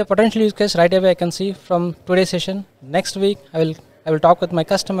there is a potential use case right away I can see from today's session. Next week I will talk with my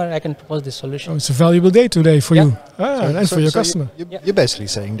customer. I can propose this solution. Oh, it's a valuable day today for Yeah. you and for your customer. You're basically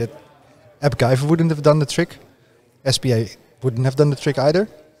saying that AppGyver wouldn't have done the trick, SPA wouldn't have done the trick either,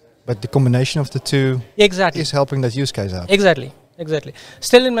 but the combination of the two Exactly. is helping that use case out. Exactly.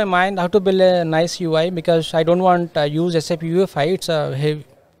 Still in my mind how to build a nice UI, because I don't want to use SAP UFI. It's a heavy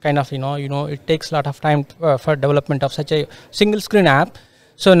kind of, it takes a lot of time for development of such a single screen app.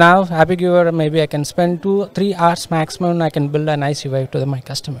 So now Happy Giver, maybe I can spend 2-3 hours maximum. I can build a nice UI to my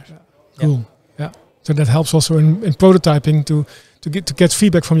customer. Cool. Yeah. So that helps also in prototyping to get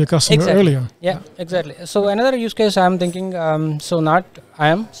feedback from your customer earlier. Yeah, exactly. So another use case I'm thinking. I'm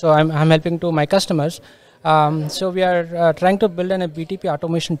helping to my customers. So we are trying to build a BTP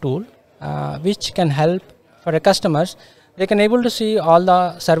automation tool, which can help for the customers. They can able to see all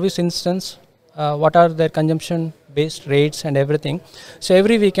the service instance, what are their consumption based rates and everything. So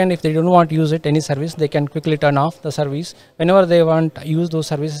every weekend, if they don't want to use it, any service, they can quickly turn off the service. Whenever they want to use those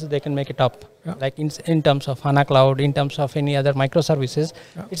services, they can make it up. Yeah. Like in terms of HANA Cloud, in terms of any other microservices.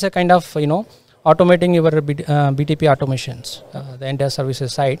 Yeah. It's a kind of, automating your BTP automations, the entire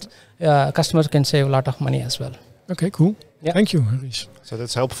services sites. Customers can save a lot of money as well. Okay, cool. Yeah. Thank you, Harish. So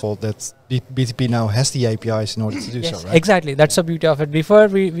that's helpful that BTP now has the APIs in order to do so, right? Exactly. That's the beauty of it. Before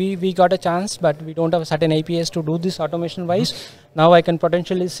we got a chance, but we don't have certain APIs to do this automation wise. Now I can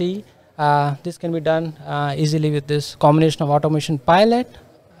potentially see this can be done easily with this combination of automation pilot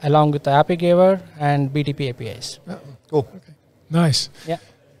along with the Happy Giver and BTP APIs. Yeah. Cool. Okay. Nice. Yeah.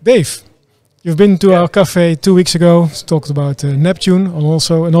 Dave, you've been to our cafe 2 weeks ago, talked about Neptune and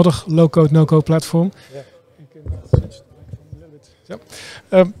also another low-code, no-code platform. Yeah.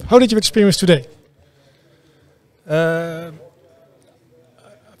 How did you experience today? I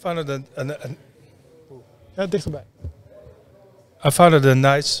found it I found it a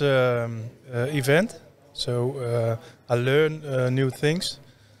nice event. So I learned new things.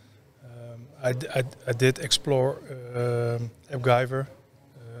 I did explore AppGyver,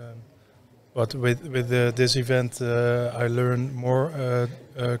 but with this event I learned more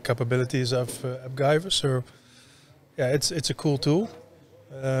capabilities of AppGyver. So yeah, it's a cool tool.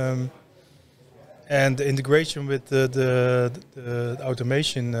 And the integration with the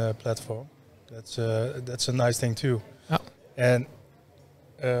automation platform, that's a nice thing too. Yeah. And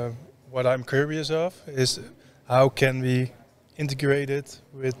what I'm curious of is how can we integrate it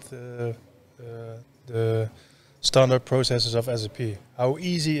with the standard processes of SAP. How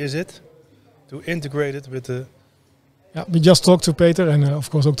easy is it to integrate it with the... Yeah, we just talked to Peter and of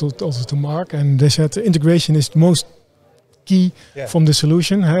course also to Marc, and they said the integration is the most key from the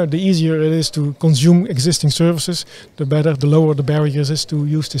solution. The easier it is to consume existing services, the better, the lower the barriers is to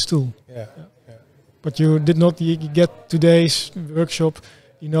use this tool. Yeah. But you did not get today's workshop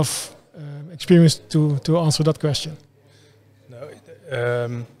enough experience to answer that question. No,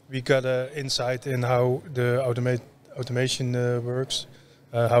 we got an insight in how the automation works,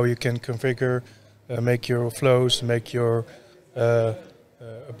 how you can configure, make your flows, make your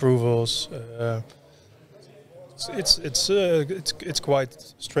approvals. It's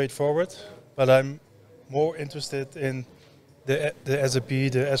quite straightforward, but I'm more interested in the SAP,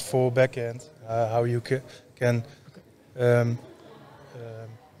 the S4 backend, how you can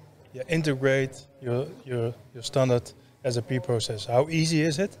integrate your standard SAP process. How easy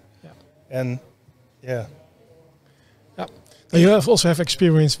is it? And you also have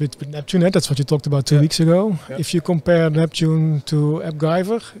experience with Neptune. That's what you talked about 2 weeks ago. If you compare Neptune to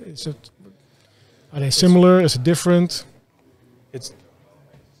AppGyver, are they similar? Is it different?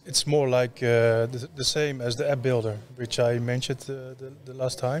 It's more like the same as the app builder, which I mentioned the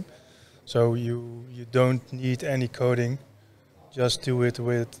last time. So you don't need any coding, just do it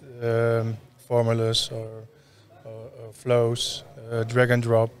with formulas or flows, drag and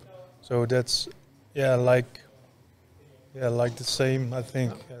drop. So that's like the same, I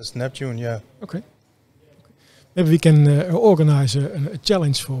think, as Neptune. Okay. Maybe we can organize a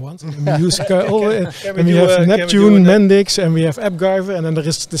challenge for once. And we use we have Neptune, Mendix, and we have AppGyver, and then there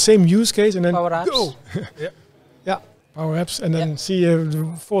is the same use case, and then Power Apps. go. Power Apps, and then see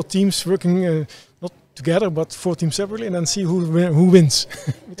 4 teams working not together, but 4 teams separately, and then see who wins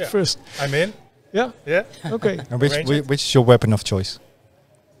first. I'm in. Yeah. Okay. And which is your weapon of choice?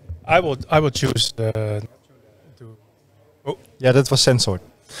 I would choose. Yeah, that was censored.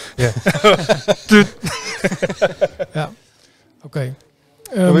 Yeah. Okay.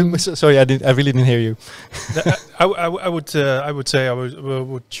 Sorry, I really didn't hear you. I would say I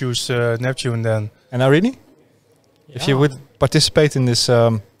would choose Neptune then. And Irene, if you would participate in this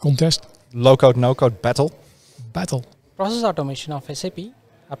contest, low-code, no-code battle. Process automation of SAP,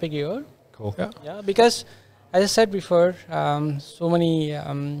 happy gear. Cool. Yeah, because as I said before, so many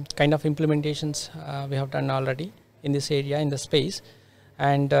kind of implementations we have done already in this area, in the space.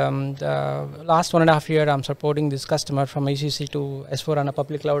 And the last 1.5 years, I'm supporting this customer from ECC to S4 on a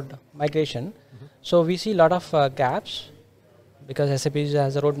public cloud migration. So we see a lot of gaps because SAP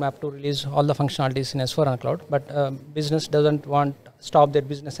has a roadmap to release all the functionalities in S4 on cloud, but business doesn't want stop their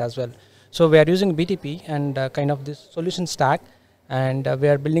business as well. So we are using BTP and kind of this solution stack, and we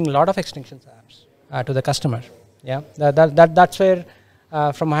are building a lot of extensions apps to the customer. Yeah, that's where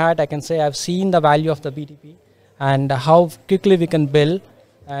from my heart I can say I've seen the value of the BTP and how quickly we can build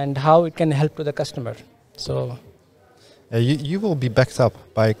and how it can help to the customer. So you will be backed up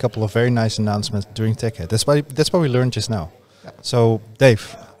by a couple of very nice announcements during TechEd. That's what we learned just now. So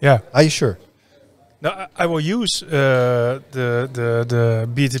Dave, are you sure? No, I will use the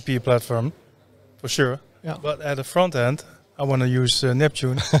BTP platform for sure. Yeah. But at the front end, I want to use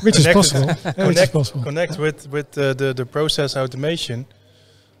Neptune, which is possible. Connect with the process automation.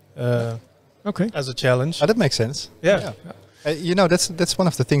 As a challenge. That makes sense. Yeah. That's one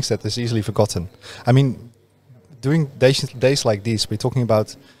of the things that is easily forgotten. I mean, during days like these, we're talking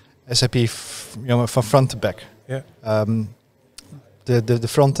about SAP, from front to back. Yeah. The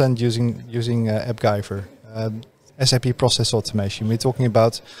front end using AppGyver, SAP Process Automation. We're talking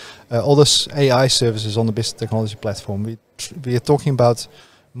about all those AI services on the business technology platform. We are talking about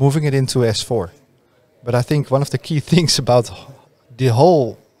moving it into S4. But I think one of the key things about the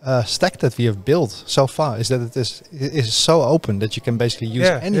whole stack that we have built so far is that it is so open that you can basically use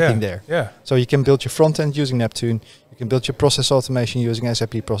anything there. Yeah. So you can build your front end using Neptune, you can build your process automation using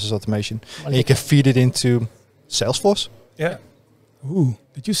SAP Process Automation, and you can feed it into Salesforce. Yeah. Ooh,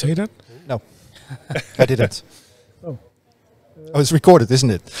 did you say that? No, I didn't. Oh, it's recorded,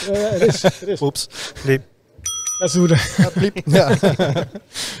 isn't it? Yeah, it is. It is. Oops. Bleep. Let's do that. Bleep. Yeah.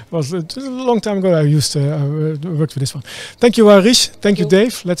 Was a long time ago I worked with this one. Thank you, Harish. Thank you,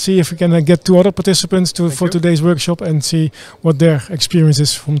 Dave. Let's see if we can get 2 other participants for today's workshop and see what their experience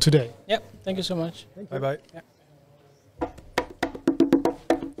is from today. Yep. Thank you so much. Bye-bye. Yeah.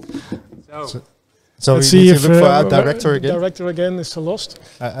 So let's we see need if to look for our director again. Director again is lost.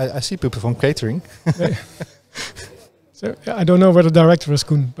 I see people from catering. So I don't know where the director is,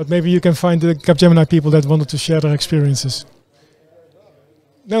 Coen, but maybe you can find the Capgemini people that wanted to share their experiences.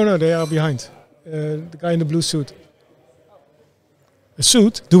 No, they are behind. The guy in the blue suit. A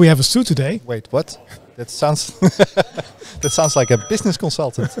suit? Do we have a suit today? Wait, what? That sounds that sounds like a business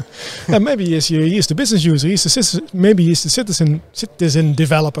consultant. Maybe he is the business user. Maybe he's the citizen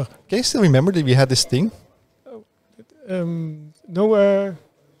developer. Can you still remember that we had this thing? No.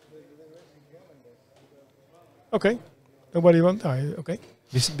 Okay. Nobody want. Okay.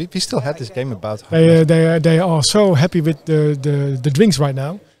 We still had this game about. They are so happy with the drinks right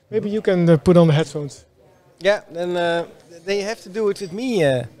now. Maybe you can put on the headphones. Yeah, then they have to do it with me.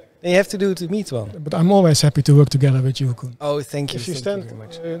 They have to do it with me, Twan. But I'm always happy to work together with you, Coen. Oh, thank you. If you Thank stand you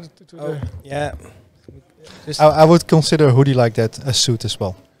very much. yeah. I would consider a hoodie like that a suit as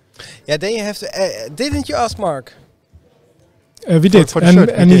well. Yeah, then you have to. Didn't you ask Marc? We did, for the shirt,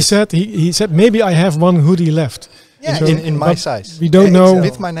 and he said maybe I have one hoodie left. Yeah, So, in my but size. We don't know.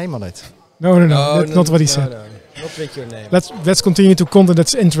 With my name on it. No, that's not what he said. No, not with your name. Let's continue to content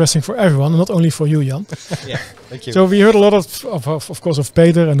that's interesting for everyone, not only for you, Jan. Yeah. Thank you. So we heard a lot of course, of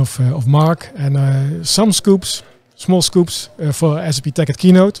Peter and of Marc, and some scoops, small scoops for SAP Tech at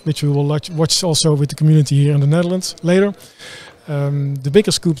Keynote, which we will watch also with the community here in the Netherlands later. The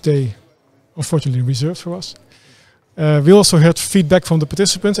bigger scoops they unfortunately reserved for us. We also heard feedback from the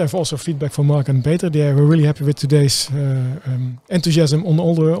participants and also feedback from Marc and Peter. They were really happy with today's enthusiasm on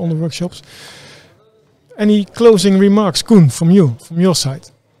all the workshops. Any closing remarks, Coen, from your side?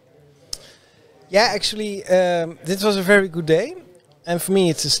 Yeah, actually, this was a very good day, and for me,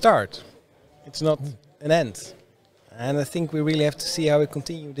 it's a start. It's not an end, and I think we really have to see how we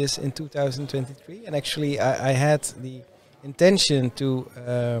continue this in 2023. And actually, I had the intention to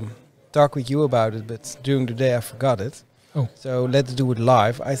talk with you about it, but during the day I forgot it. Oh. So let's do it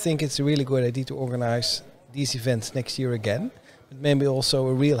live. I think it's a really good idea to organize these events next year again, but maybe also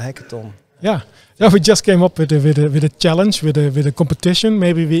a real hackathon. Yeah, we just came up with a challenge, with a competition.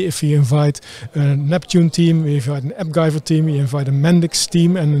 Maybe if we invite a Neptune team, we invite an AppGyver team, we invite a Mendix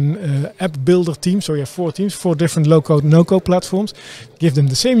team and an app builder team. So we have 4 teams, 4 different low-code, no-code platforms. Give them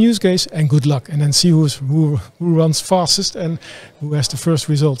the same use case and good luck. And then see who runs fastest and who has the first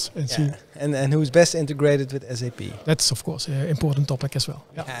results. And see. And who's best integrated with SAP. That's of course an important topic as well.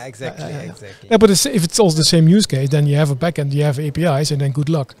 Yeah, exactly. Yeah, but if it's also the same use case, then you have a backend, you have APIs, and then good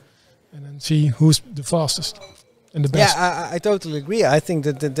luck. And then see who's the fastest and the best. Yeah, I totally agree. I think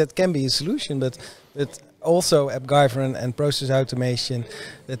that can be a solution, but also AppGyver and Process Automation,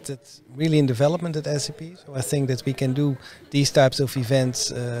 that's really in development at SAP. So I think that we can do these types of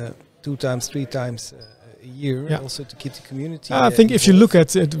events 2 times, 3 times a year, also to keep the community. I think if you look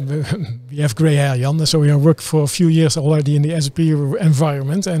at it, we have grey hair, Jan, so we have worked for a few years already in the SAP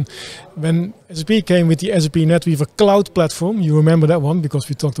environment. And when SAP came with the SAP NetWeaver cloud platform, you remember that one because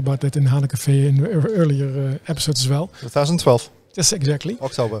we talked about that in HANA Café in earlier episodes as well. 2012. Yes, exactly.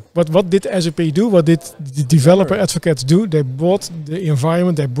 October. But what did SAP do? What did the developer advocates do? They brought the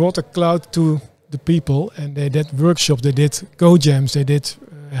environment, they brought the cloud to the people, and they did workshops, they did co-jams, they did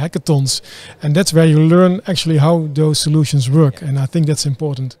hackathons, and that's where you learn actually how those solutions work. And I think that's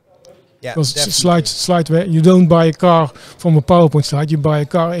important. Yeah, because slide where you don't buy a car from a PowerPoint slide, you buy a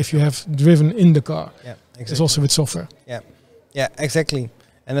car if you have driven in the car. Yeah, exactly. It's also with software. Yeah, exactly.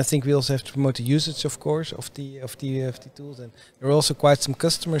 And I think we also have to promote the usage, of course, of the tools. And there are also quite some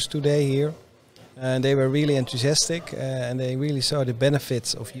customers today here, and they were really enthusiastic, and they really saw the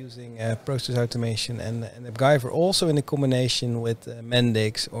benefits of using Process Automation and AppGyver, also in a combination with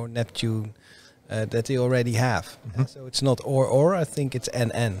Mendix or Neptune that they already have. So it's not or, I think it's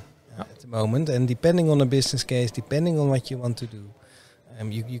and at the moment. And depending on the business case, depending on what you want to do,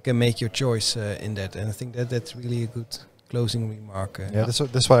 you can make your choice in that. And I think that's really a good closing remark.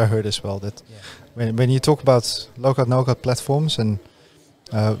 That's what I heard as well. That when you talk about low-code, no-code platforms, and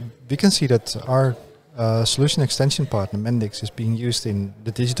we can see that our solution extension partner Mendix is being used in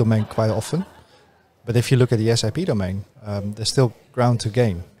the digital domain quite often. But if you look at the SAP domain, there's still ground to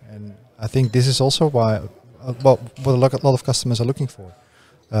gain, and I think this is also why what a lot of customers are looking for.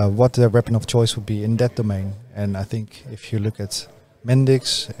 What their weapon of choice would be in that domain, and I think if you look at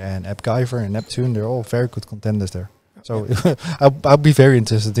Mendix and AppGyver and Neptune, they're all very good contenders there. So I'll be very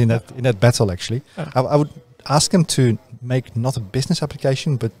interested in that battle actually. I would ask them to make not a business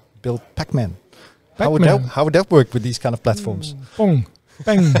application but build Pac-Man. How would that work with these kind of platforms? Pong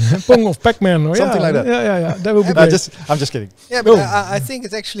of Pac-Man, or something like that. Yeah. That would be great. I'm just kidding. Yeah, but I think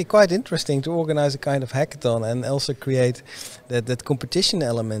it's actually quite interesting to organize a kind of hackathon and also create that competition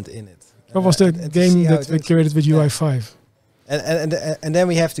element in it. What was the game that we created with UI5? And then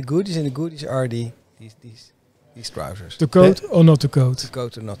we have the goodies, and the goodies are these trousers. To code or not to code? To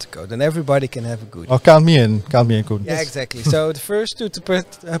code or not to code. And everybody can have a goodie. Oh, count me in, Coen. Yeah, exactly. So the first 2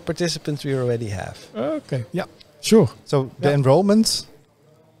 participants we already have. Okay, yeah, sure. So the enrollment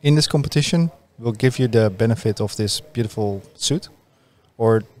in this competition will give you the benefit of this beautiful suit,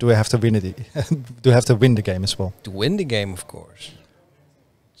 or do I have to win it? Do I have to win the game as well? To win the game, of course.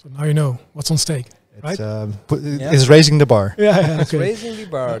 So now you know what's on stake, right? It's raising the bar. It's raising the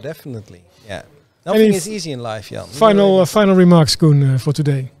bar, definitely. Yeah. Nothing is easy in life, Jan. Final remarks, Coen, for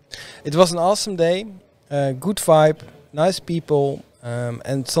today. It was an awesome day. Good vibe, nice people,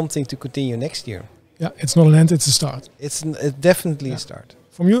 and something to continue next year. Yeah, it's not an end, it's a start. It's definitely a start.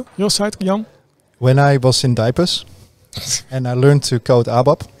 From your side, Jan? When I was in diapers and I learned to code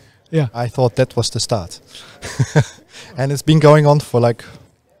ABAP, I thought that was the start. And it's been going on for like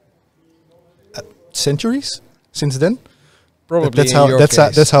centuries since then. Probably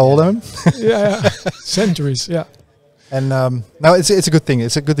that's how old I am. Centuries, yeah. And now it's a good thing.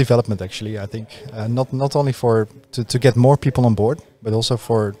 It's a good development, actually. I think not only for to get more people on board, but also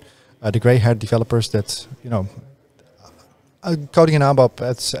for the grey-haired developers that coding in ABAP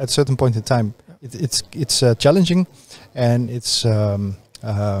at a certain point in time. It's challenging, and it's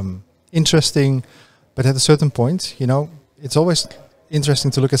interesting, but at a certain point, it's always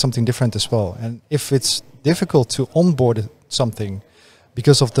interesting to look at something different as well. And if it's difficult to onboard something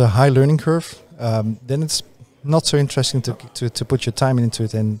because of the high learning curve, then it's not so interesting to put your time into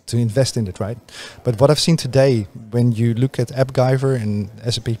it and to invest in it, right? But what I've seen today, when you look at AppGyver and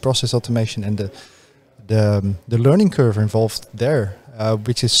SAP Process Automation and the learning curve involved there,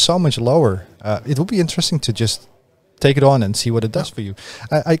 which is so much lower, it will be interesting to just take it on and see what it does for you.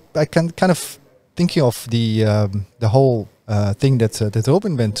 I can kind of thinking of the whole thing that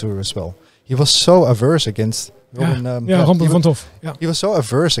Robin went through as well. He was so averse against he was so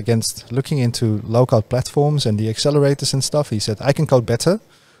averse against looking into low-code platforms and the accelerators and stuff. He said, I can code better,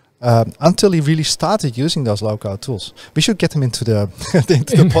 until he really started using those low-code tools. We should get him into the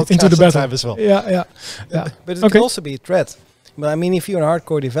podcast into the battle as well. Yeah. But it can also be a threat. But I mean, if you're a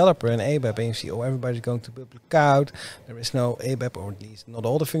hardcore developer in ABAP and you see, everybody's going to public cloud, there is no ABAP, or at least not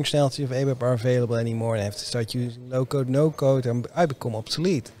all the functionality of ABAP are available anymore, and I have to start using low-code, no-code, and I become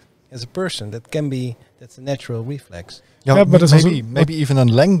obsolete as a person. That's a natural reflex. Yeah, but maybe even a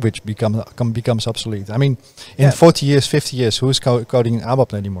language becomes obsolete. I mean, in 40 years, 50 years, who's coding in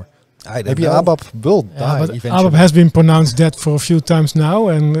ABAP anymore? Maybe ABAP will die but eventually. ABAP has been pronounced dead for a few times now,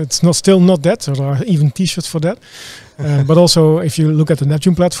 and it's still not dead. So there are even T-shirts for that. But also, if you look at the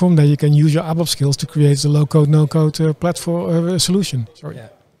Neptune platform, then you can use your ABAP skills to create the low-code, no-code platform solution. Sorry.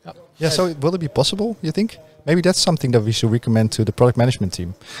 So will it be possible, you think? Maybe that's something that we should recommend to the product management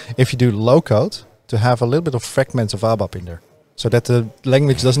team. If you do low-code, to have a little bit of fragments of ABAP in there, so that the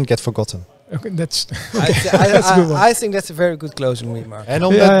language doesn't get forgotten. Okay, that's a good one. I think that's a very good closing remark. And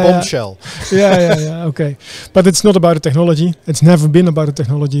on that bombshell. Okay. But it's not about the technology. It's never been about the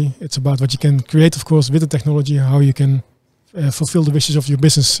technology. It's about what you can create, of course, with the technology, how you can fulfill the wishes of your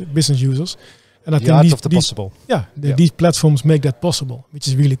business users. And I think art of the possible. These platforms make that possible, which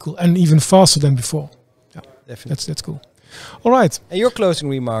is really cool, and even faster than before. Yeah, definitely. That's cool. All right. And your closing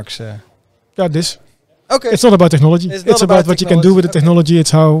remarks? This. Okay. It's not about technology. It's about what you can do with the technology. It's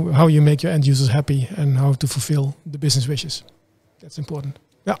how you make your end users happy and how to fulfill the business wishes. That's important.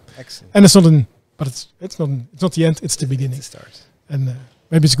 Yeah. Excellent. And it's not the end. It's the beginning. It's the start. And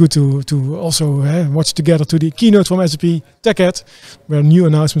maybe it's good to also watch together to the keynote from SAP TechEd, where new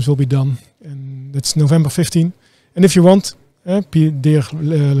announcements will be done, and that's November 15. And if you want, dear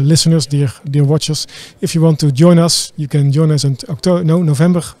listeners, dear watchers, if you want to join us, you can join us on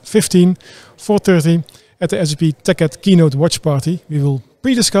November 15, 4:30 at the SAP TechEd keynote watch party. We will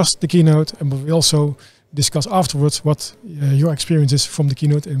pre-discuss the keynote, and we will also discuss afterwards what your experience is from the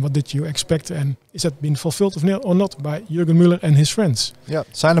keynote and what did you expect, and is that been fulfilled or not by Jürgen Müller and his friends. Yeah,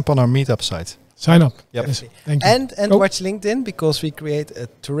 sign up on our meetup site. Sign up. Yep. Yes, thank you. And watch LinkedIn, because we create a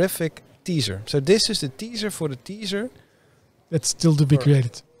terrific teaser. So this is the teaser for the teaser. That's still to be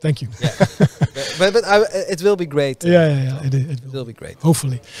created. Thank you. Yeah. but it will be great. It will be great.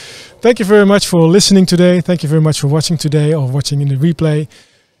 Hopefully. Thank you very much for listening today. Thank you very much for watching today or watching in the replay.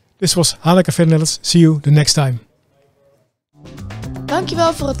 This was HANA Café Netherlands. See you the next time.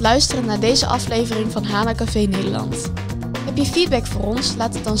 Dankjewel voor het luisteren naar deze aflevering van HANA Café Nederland. Heb je feedback voor ons?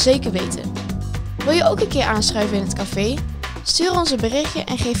 Laat het dan zeker weten. Wil je ook een keer aanschuiven in het café? Stuur ons een berichtje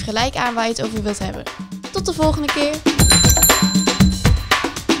en geef gelijk aan waar je het over wilt hebben. Tot de volgende keer!